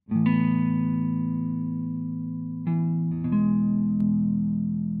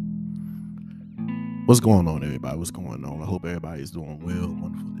What's going on, everybody? What's going on? I hope everybody is doing well and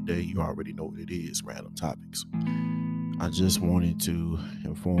wonderful today. You already know what it is, random topics. I just wanted to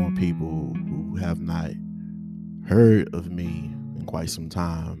inform people who have not heard of me in quite some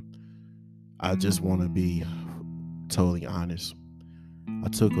time. I just want to be totally honest. I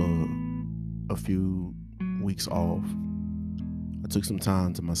took a few weeks off. I took some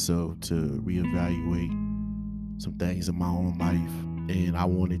time to myself to reevaluate some things in my own life, and I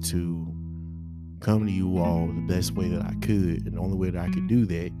wanted to come to you all the best way that I could. And the only way that I could do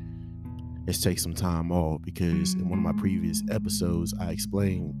that is take some time off, because in one of my previous episodes I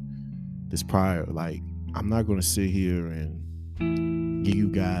explained this prior. Like, I'm not going to sit here and give you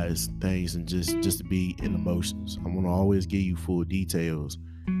guys things and just to be in emotions. I want to always give you full details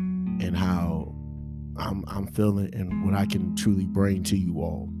and how I'm feeling and what I can truly bring to you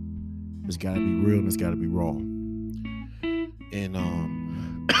all. It's got to be real and it's got to be raw. And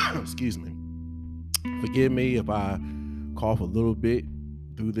excuse me. Forgive me if I cough a little bit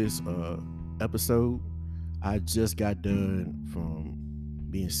through this episode. I just got done from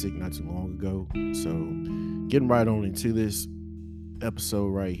being sick not too long ago. So getting right on into this episode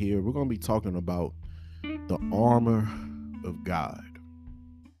right here, we're going to be talking about the armor of God.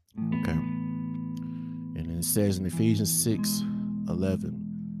 Okay. And it says in Ephesians 6:11,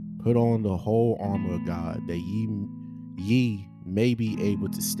 put on the whole armor of God, that ye may be able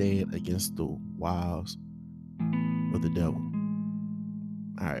to stand against the wiles of the devil.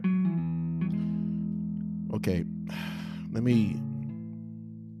 All right. Okay. Let me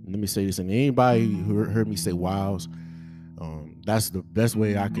say this. And anybody who heard me say wiles, that's the best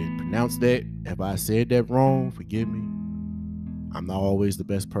way I could pronounce that. If I said that wrong, forgive me. I'm not always the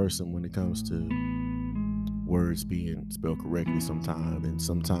best person when it comes to words being spelled correctly sometimes, and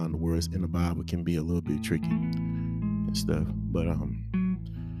sometimes the words in the Bible can be a little bit tricky and stuff. But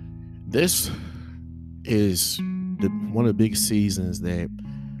this is one of the big seasons that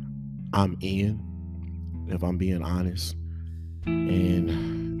I'm in, if I'm being honest.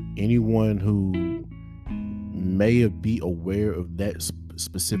 And anyone who may be aware of that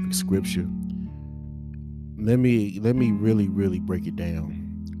specific scripture, let me really break it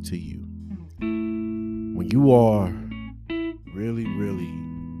down to you. When you are really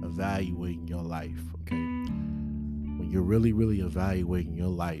evaluating your life, okay? When you're really evaluating your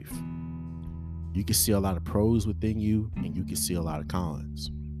life, you can see a lot of pros within you and you can see a lot of cons,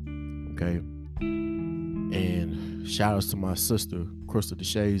 okay? And shout outs to my sister, Crystal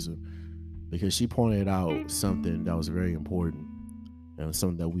DeShazer, because she pointed out something that was very important and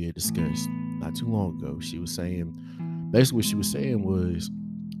something that we had discussed not too long ago. She was saying, basically what she was saying was,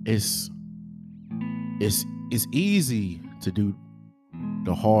 it's easy to do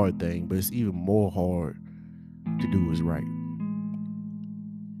the hard thing, but it's even more hard to do what's right.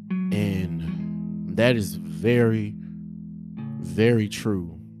 And that is very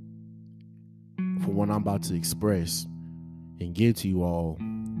true for what I'm about to express and give to you all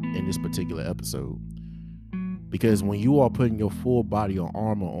in this particular episode. Because when you are putting your full body of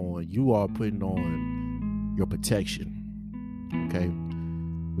armor on, you are putting on your protection. Okay?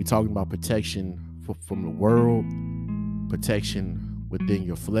 We're talking about protection from the world, protection within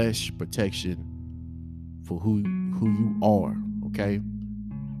your flesh, protection for who you are, okay?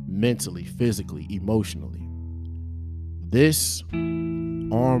 Mentally, physically, emotionally. This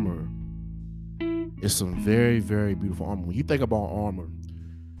armor is some very beautiful armor. When you think about armor,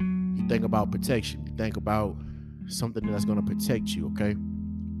 you think about protection. You think about something that's going to protect you, okay?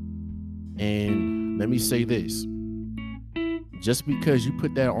 And let me say this. Just because you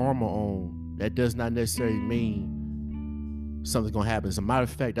put that armor on, that does not necessarily mean something's going to happen. As a matter of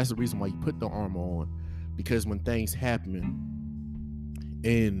fact, that's the reason why you put the armor on. Because when things happen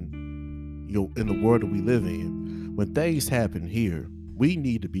in the world that we live in, when things happen here, we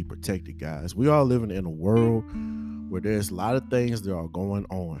need to be protected, guys. We are living in a world where there's a lot of things that are going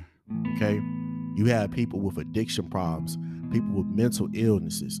on, okay? You have people with addiction problems, people with mental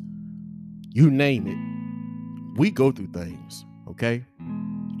illnesses. You name it. We go through things, okay?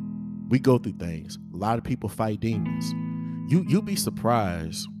 We go through things. A lot of people fight demons. You'll be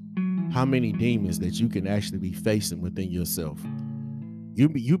surprised how many demons that you can actually be facing within yourself.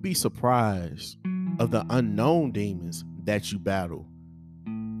 You'll be surprised of the unknown demons that you battle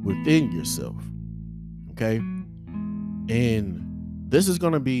within yourself, okay? And this is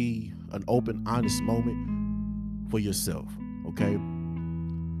going to be an open, honest moment for yourself, okay?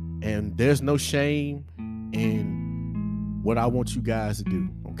 And there's no shame in what I want you guys to do,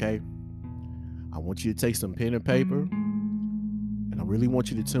 okay? I want you to take some pen and paper, and I really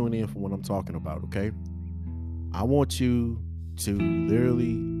want you to tune in for what I'm talking about, okay? I want you to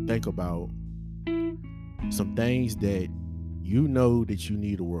literally think about some things that you know that you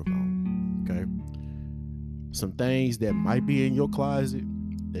need to work on. Okay. Some things that might be in your closet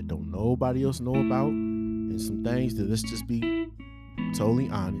that don't nobody else know about, and some things that, let's just be totally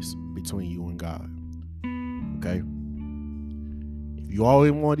honest, between you and God. Okay. If you all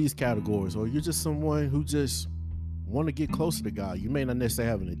in one of these categories, or you're just someone who just want to get closer to God, you may not necessarily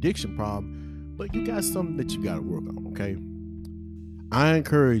have an addiction problem, but you got something that you got to work on. Okay. I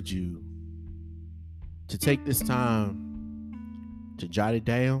encourage you to take this time to jot it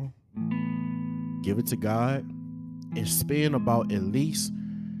down, give it to God, and spend about at least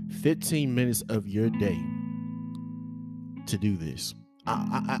 15 minutes of your day to do this.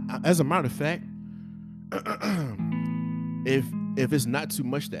 As a matter of fact, if it's not too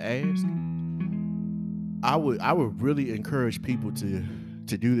much to ask, I would really encourage people to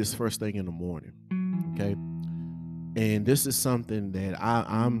do this first thing in the morning. Okay. And this is something that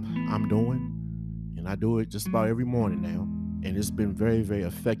I'm doing, and I do it just about every morning now, and it's been very, very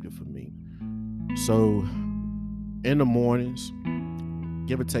effective for me. So in the mornings,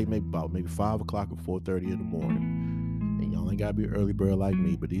 give or take maybe 5 o'clock or 4:30 in the morning. And y'all ain't gotta be an early bird like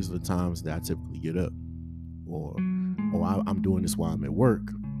me, but these are the times that I typically get up. Or I'm doing this while I'm at work,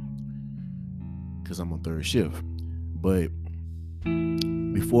 because I'm on third shift. But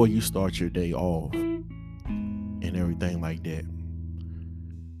before you start your day off and everything like that,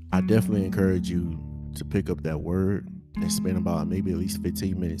 I definitely encourage you to pick up that word and spend about maybe at least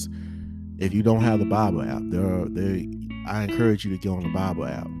 15 minutes. If you don't have the Bible app, I encourage you to get on the Bible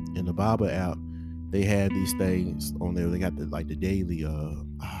app. In the Bible app, they have these things on there. They got the daily,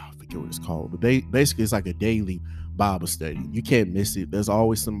 I forget what it's called, but basically it's like a daily Bible study. You can't miss it. There's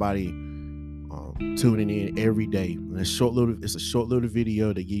always somebody tuning in every day. And it's a short little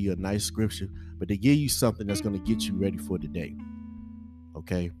video. They give you a nice scripture, but they give you something that's going to get you ready for the day.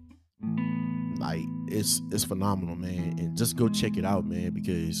 Okay. Like it's phenomenal, man. And just go check it out, man,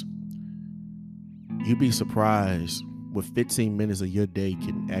 because you'd be surprised what 15 minutes of your day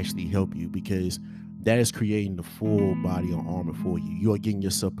can actually help you, because that is creating the full body of armor for you. You are getting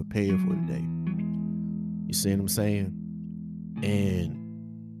yourself prepared for the day. You see what I'm saying? And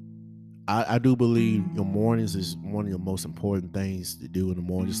I do believe your mornings is one of your most important things to do in the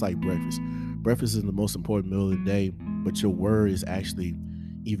morning, just like breakfast. Breakfast is the most important meal of the day, but your word is actually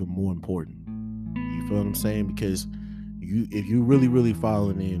even more important. You feel what I'm saying? Because if you really, really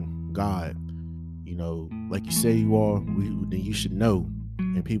following in God, like you say you are, then you should know.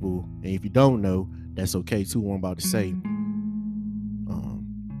 And if you don't know, that's okay too. What I'm about to say,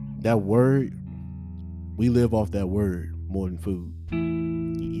 that word, we live off that word more than food.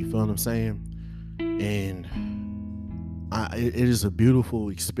 You feel what I'm saying? And it is a beautiful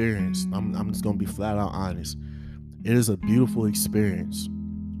experience. I'm just gonna be flat out honest. It is a beautiful experience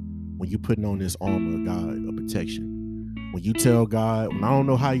when you're putting on this armor of God, of protection. When you tell God, and I don't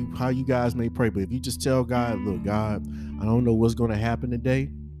know how you guys may pray, but if you just tell God, look, God, I don't know what's going to happen today,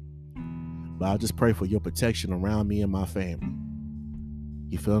 but I just pray for your protection around me and my family.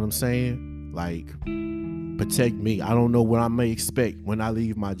 You feel what I'm saying? Like, protect me. I don't know what I may expect when I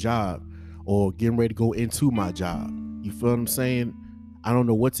leave my job or getting ready to go into my job. You feel what I'm saying? I don't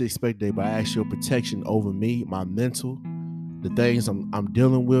know what to expect today, but I ask your protection over me, my mental, the things I'm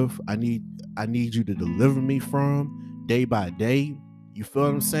dealing with. I need you to deliver me from day by day. You feel what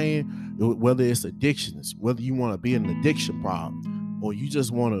I'm saying? Whether it's addictions, whether you want to be an addiction problem, or you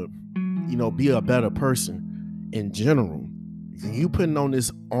just want to, be a better person in general. You putting on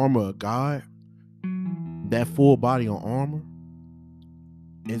this armor of God, that full body of armor,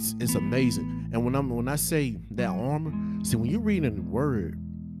 it's amazing. And when I say that armor, see, when you're reading the word,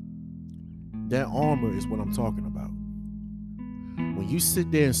 that armor is what I'm talking about. When you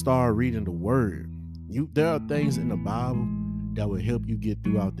sit there and start reading the word, there are things in the Bible that will help you get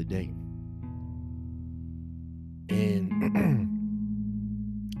throughout the day. And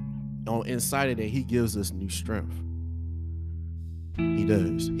on inside of that, he gives us new strength. He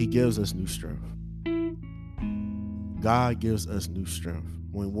does. He gives us new strength. God gives us new strength.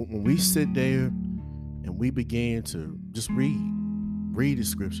 When we sit there and we begin to just read the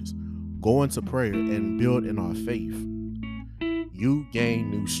scriptures, go into prayer and build in our faith, you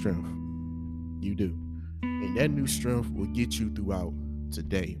gain new strength. You do. And that new strength will get you throughout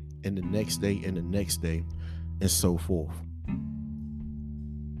today and the next day and the next day and so forth.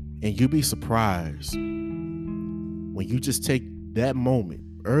 And you'll be surprised when you just take that moment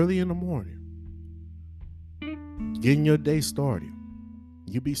early in the morning, getting your day started.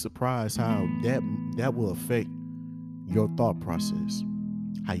 You'll be surprised how that will affect your thought process,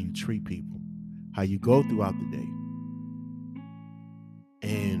 how you treat people, how you go throughout the day.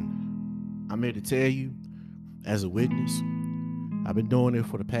 And I'm here to tell you, as a witness. I've been doing it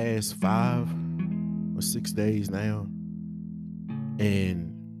for the past 5 or 6 days now,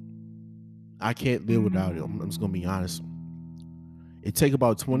 and I can't live without it. I'm just gonna be honest. It take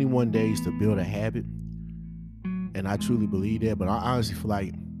about 21 days to build a habit, and I truly believe that. But I honestly feel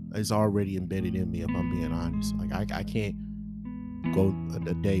like it's already embedded in me. If I'm being honest, like I can't go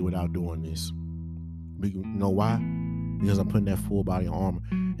a day without doing this. You know why? Because I'm putting that full body on armor.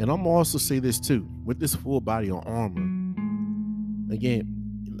 And I'm also say this too, with this full body on armor,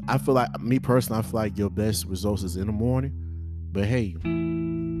 again, I feel like, me personally, I feel like your best results is in the morning. But hey,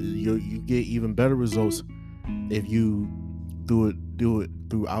 you get even better results if you do it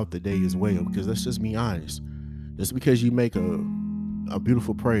throughout the day as well. Because let's just be honest. Just because you make a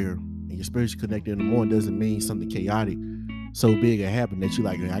beautiful prayer and you're spiritually connected in the morning doesn't mean something chaotic so big it happened that you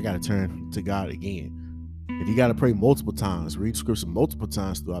like, I gotta turn to God again. If you gotta pray multiple times, read scripture multiple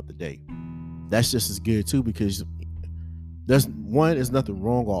times throughout the day, that's just as good too, because there's nothing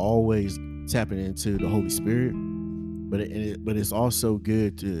wrong or always tapping into the Holy Spirit, but it's also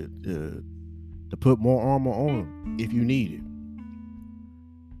good to put more armor on if you need it.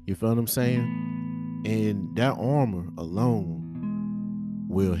 You feel what I'm saying? And that armor alone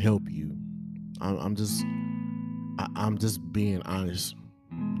will help you. I'm just being honest.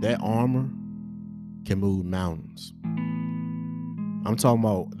 That armor can move mountains. I'm talking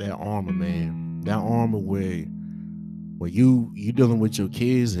about that armor, man. That armor where you dealing with your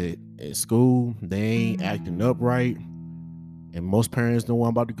kids at school, they ain't acting up right. And most parents know where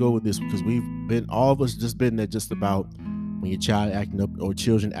I'm about to go with this, because all of us just been there just about when your child acting up or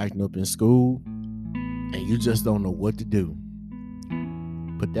children acting up in school and you just don't know what to do.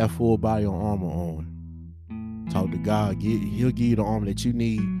 Put that full body on armor on. Talk to God. He'll give you the armor that you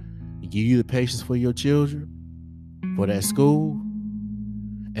need. Give you the patience for your children, for that school,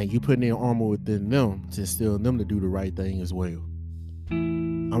 and you putting their armor within them to instill them to do the right thing as well.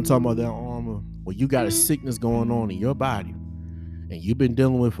 I'm talking about that armor where you got a sickness going on in your body and you've been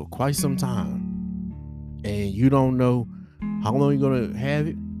dealing with it for quite some time, and you don't know how long you're gonna have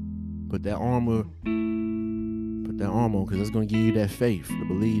it. Put that armor on, because it's gonna give you that faith to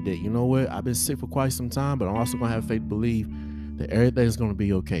believe that, you know what, I've been sick for quite some time, but I'm also gonna have faith to believe that everything's gonna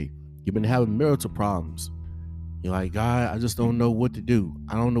be okay. You've been having marital problems. You're like, God, I just don't know what to do.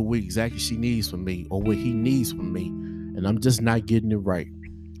 I don't know what exactly she needs from me or what he needs from me, and I'm just not getting it right.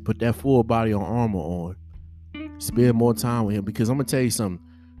 Put that full body on armor on. Spend more time with him, because I'm gonna tell you something.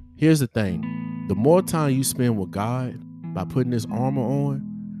 Here's the thing: the more time you spend with God by putting this armor on,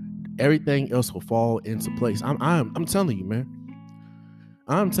 everything else will fall into place. I'm telling you, man.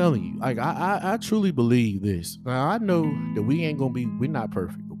 I'm telling you. Like I truly believe this. Now I know that we're not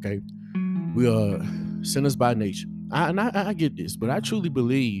perfect, okay? We are sinners by nature. I get this, but I truly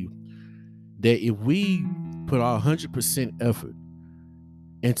believe that if we put our 100% effort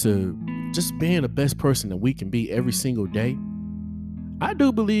into just being the best person that we can be every single day, I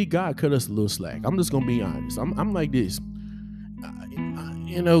do believe God cut us a little slack. I'm just gonna be honest. I'm like this.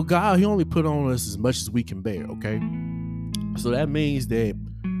 God, he only put on us as much as we can bear, okay? So that means that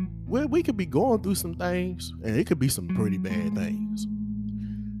we could be going through some things, and it could be some pretty bad things.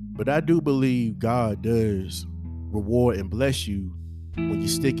 But I do believe God does reward and bless you when you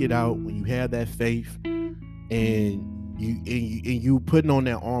stick it out, when you have that faith, and you putting on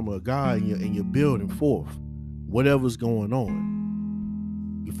that armor of God, and you're building forth whatever's going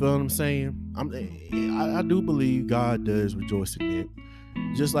on. You feel what I'm saying? I do believe God does rejoice in it.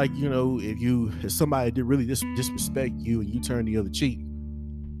 Just like, if somebody did really disrespect you and you turn the other cheek,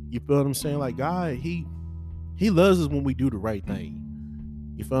 you feel what I'm saying? Like, God, he loves us when we do the right thing.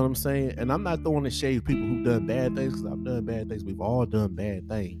 You feel what I'm saying? And I'm not throwing a shade at people who've done bad things, because I've done bad things. We've all done bad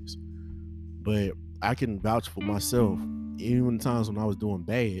things. But I can vouch for myself. Even the times when I was doing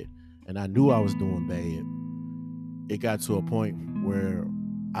bad and I knew I was doing bad, it got to a point where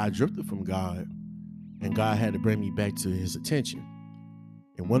I drifted from God, and God had to bring me back to his attention.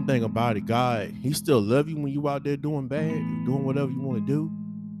 And one thing about it, God, he still love you when you out there doing bad, doing whatever you want to do.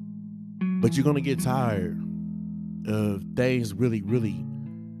 But you're going to get tired of things really, really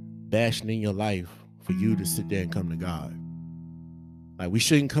bashing in your life for you to sit there and come to God. Like, we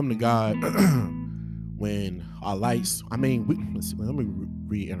shouldn't come to God when our lights, let me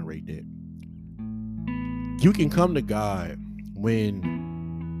reiterate that. You can come to God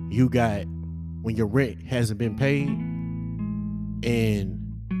when your rent hasn't been paid and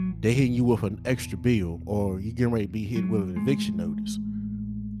they're hitting you with an extra bill, or you're getting ready to be hit with an eviction notice.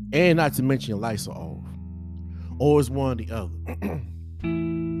 And not to mention your lights are off. Or it's one or the other.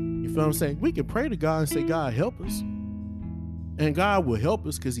 You feel what I'm saying? We can pray to God and say, God, help us. And God will help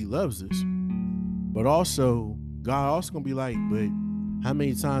us because he loves us. But also, God also gonna be like, but how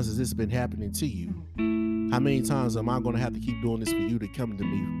many times has this been happening to you? How many times am I gonna have to keep doing this for you to come to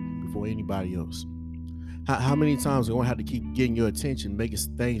me before anybody else? How many times am I gonna have to keep getting your attention, making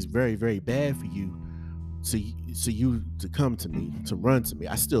things very, very bad for you, so you to come to me, to run to me?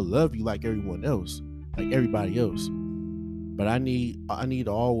 I still love you like everyone else, like everybody else, but I need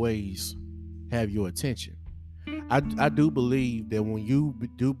to always have your attention. I do believe that when you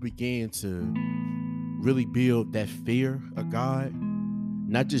do begin to really build that fear of God,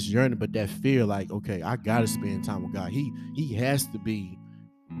 not just yearning, but that fear, like, okay, I gotta spend time with God. He has to be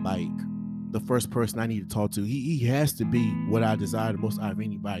like the first person I need to talk to. He has to be what I desire the most out of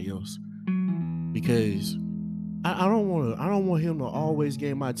anybody else. Because I don't want him to always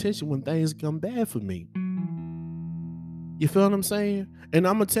gain my attention when things come bad for me. You feel what I'm saying? And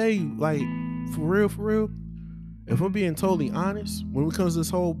I'm gonna tell you, like, for real, if we're being totally honest, when it comes to this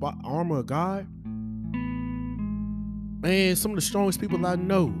whole armor of God, man, some of the strongest people I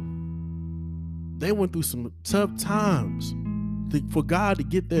know, they went through some tough times for God to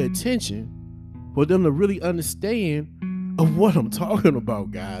get their attention, for them to really understand of what I'm talking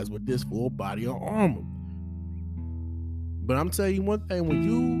about, guys, with this full body of armor. But I'm telling you one thing, when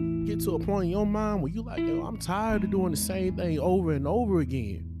you get to a point in your mind where you like, yo, I'm tired of doing the same thing over and over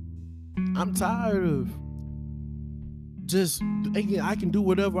again. I'm tired of just thinking I can do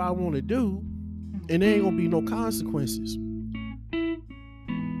whatever I want to do and there ain't gonna be no consequences.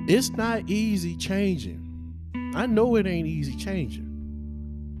 It's not easy changing. I know it ain't easy changing.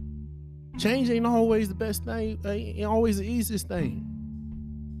 Change ain't always the best thing, ain't always the easiest thing.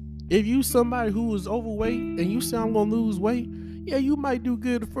 If you somebody who is overweight and you say I'm gonna lose weight, yeah, you might do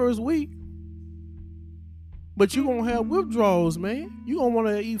good the first week. But you gonna have withdrawals, man. You gonna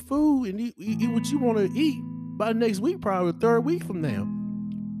wanna eat food and eat what you wanna eat by next week, probably the third week from now.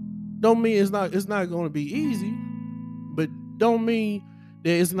 Don't mean it's not gonna be easy, but don't mean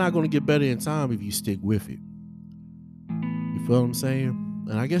that it's not gonna get better in time if you stick with it. You feel what I'm saying?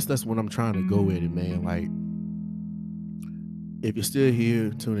 And I guess that's what I'm trying to go with it, man. Like, if you're still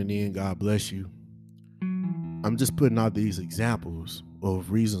here tuning in, God bless you. I'm just putting out these examples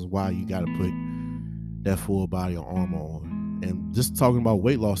of reasons why you got to put that full body of armor on. And just talking about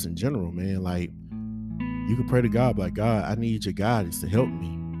weight loss in general, man, like, you can pray to God, like, God, I need your guidance to help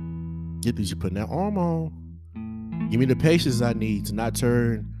me get these. You putting that armor on. Give me the patience I need to not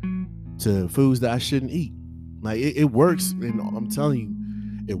turn to foods that I shouldn't eat. Like, it works, and I'm telling you,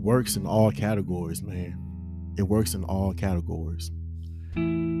 it works in all categories, man. It works in all categories.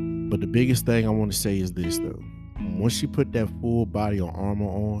 But the biggest thing I want to say is this, though. Once you put that full body of armor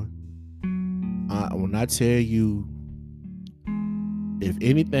on, when I tell you, if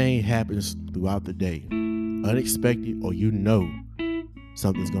anything happens throughout the day, unexpected, or you know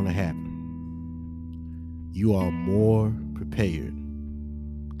something's going to happen, you are more prepared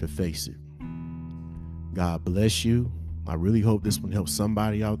to face it. God bless you. I really hope this one helps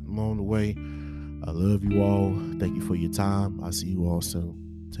somebody out along the way. I love you all. Thank you for your time. I'll see you all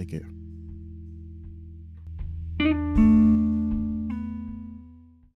soon. Take care.